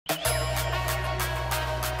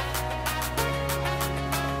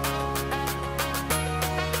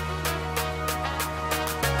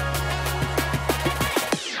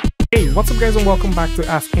What's up guys and welcome back to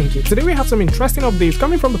askNK. Today we have some interesting updates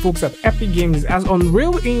coming from the folks at Epic Games as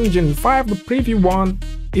Unreal Engine 5, the preview one,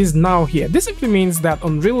 is now here. This simply means that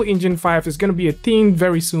Unreal Engine 5 is going to be a thing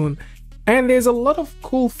very soon. And there's a lot of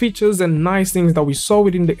cool features and nice things that we saw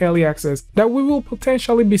within the early access that we will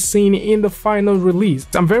potentially be seeing in the final release.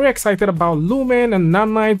 I'm very excited about Lumen and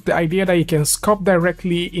Nanite, the idea that you can sculpt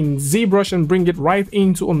directly in ZBrush and bring it right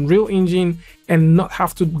into Unreal Engine and not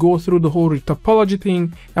have to go through the whole retopology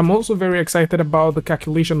thing. I'm also very excited about the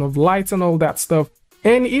calculation of lights and all that stuff.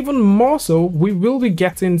 And even more so, we will be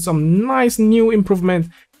getting some nice new improvements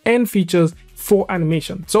and features for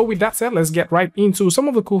animation. So with that said, let's get right into some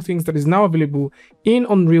of the cool things that is now available in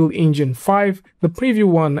Unreal Engine 5, the preview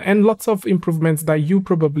one, and lots of improvements that you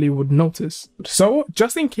probably would notice. So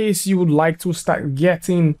just in case you would like to start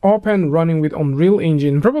getting up and running with Unreal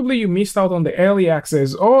Engine, probably you missed out on the early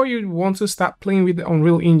access or you want to start playing with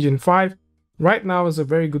Unreal Engine 5, right now is a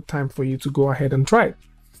very good time for you to go ahead and try it.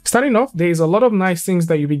 Starting off, there is a lot of nice things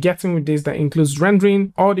that you'll be getting with this that includes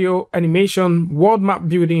rendering, audio, animation, world map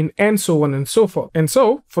building, and so on and so forth. And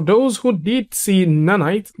so, for those who did see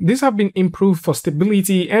Nanite, these have been improved for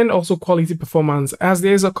stability and also quality performance, as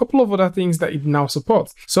there is a couple of other things that it now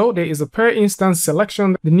supports. So there is a per instance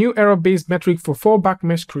selection, the new error-based metric for fallback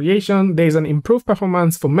mesh creation, there is an improved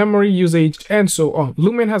performance for memory usage, and so on.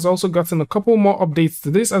 Lumen has also gotten a couple more updates to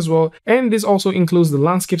this as well, and this also includes the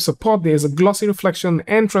landscape support. There is a glossy reflection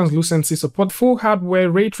and translucency support, full hardware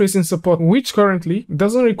ray tracing support, which currently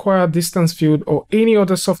doesn't require distance field or any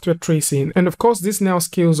other software tracing, and of course this now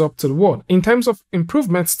scales up to the world. In terms of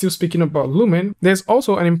improvements, still speaking about Lumen, there's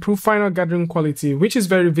also an improved final gathering quality, which is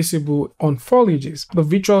very visible on foliages. The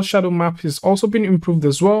virtual shadow map has also been improved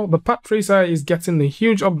as well. The path tracer is getting a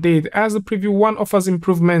huge update as the preview one offers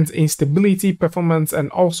improvements in stability, performance, and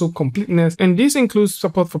also completeness, and this includes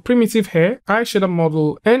support for primitive hair, eye shader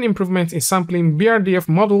model, and improvements in sampling, BRDF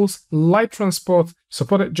models, light transport,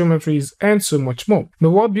 supported geometries, and so much more. The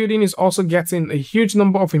world building is also getting a huge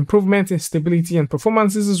number of improvements in stability and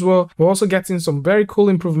performances as well. We're also getting some very cool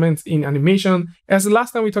improvements in animation. As the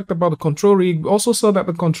last time we talked about the control rig, we also saw that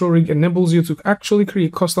the control rig enables you to actually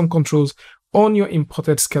create custom controls on your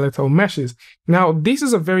imported skeletal meshes. Now, this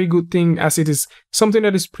is a very good thing as it is something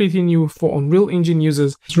that is pretty new for Unreal Engine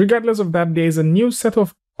users. Regardless of that, there is a new set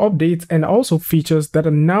of updates and also features that are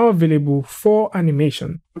now available for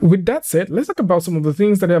animation. With that said, let's talk about some of the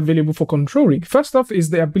things that are available for control rig. First off is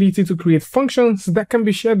the ability to create functions that can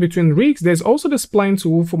be shared between rigs. There's also the spline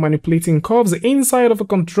tool for manipulating curves inside of a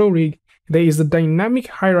control rig. There is the dynamic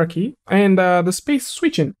hierarchy and the space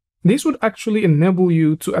switching. This would actually enable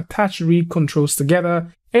you to attach rig controls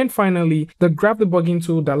together. And finally, the grab debugging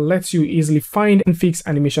tool that lets you easily find and fix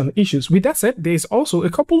animation issues. With that said, there's also a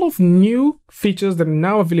couple of new features that are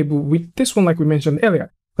now available with this one like we mentioned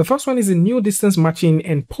earlier. The first one is the new distance matching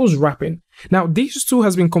and pose wrapping. Now, these two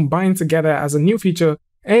has been combined together as a new feature,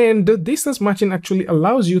 and the distance matching actually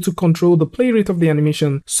allows you to control the play rate of the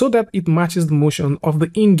animation so that it matches the motion of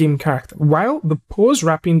the in-game character, while the pose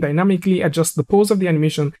wrapping dynamically adjusts the pose of the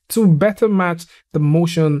animation to better match the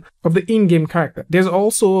motion of the in-game character. There's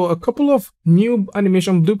also a couple of new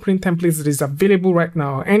animation blueprint templates that is available right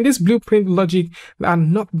now, and this blueprint logic are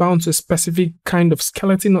not bound to a specific kind of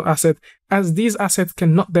skeleton or asset, as these assets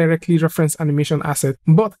cannot directly reference animation assets,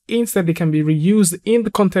 but instead they can be reused in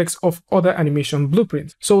the context of other animation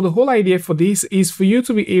blueprints. So the whole idea for this is for you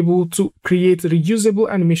to be able to create reusable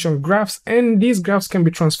animation graphs, and these graphs can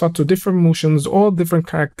be transferred to different motions or different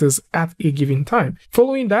characters at a given time.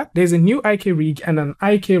 Following that, there's a new IK rig and an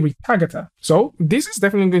IK retargeter. So this is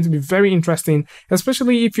definitely going to be very interesting,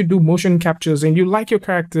 especially if you do motion captures and you like your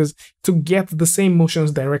characters to get the same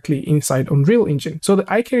motions directly inside Unreal Engine. So the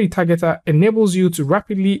IK retargeter enables you to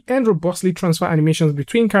rapidly and robustly transfer animations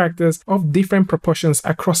between characters of different proportions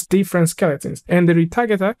across different skeletons. And the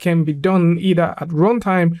retargeter can be done either at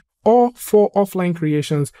runtime or for offline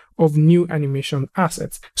creations of new animation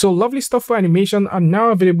assets. So lovely stuff for animation are now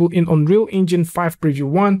available in Unreal Engine 5 Preview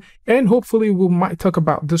 1, and hopefully we might talk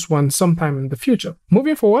about this one sometime in the future.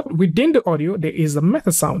 Moving forward, within the audio, there is a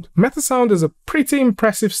meta sound. Meta sound is a pretty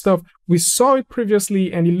impressive stuff. We saw it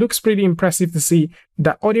previously and it looks pretty impressive to see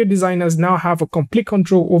that audio designers now have a complete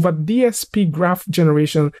control over DSP graph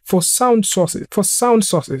generation for sound sources.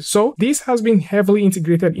 So this has been heavily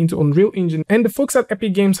integrated into Unreal Engine, and the folks at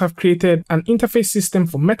Epic Games have created an interface system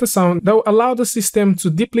for meta sound that will allow the system to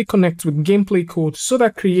deeply connect with gameplay code so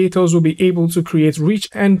that creators will be able to create rich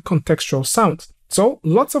and contextual sounds. So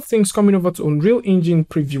lots of things coming over to Unreal Engine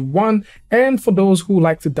Preview 1, and for those who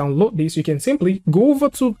like to download this, you can simply go over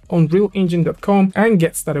to unrealengine.com and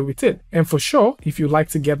get started with it. And for sure, if you like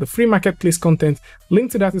to get the free marketplace content,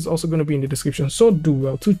 link to that is also going to be in the description, so do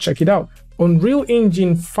well to check it out. Unreal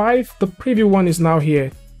Engine 5, the Preview 1 is now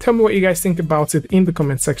here. Tell me what you guys think about it in the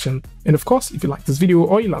comment section. And of course, if you like this video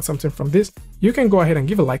or you learned something from this, you can go ahead and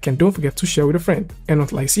give a like and don't forget to share with a friend. And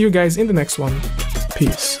until I see you guys in the next one,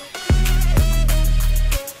 peace.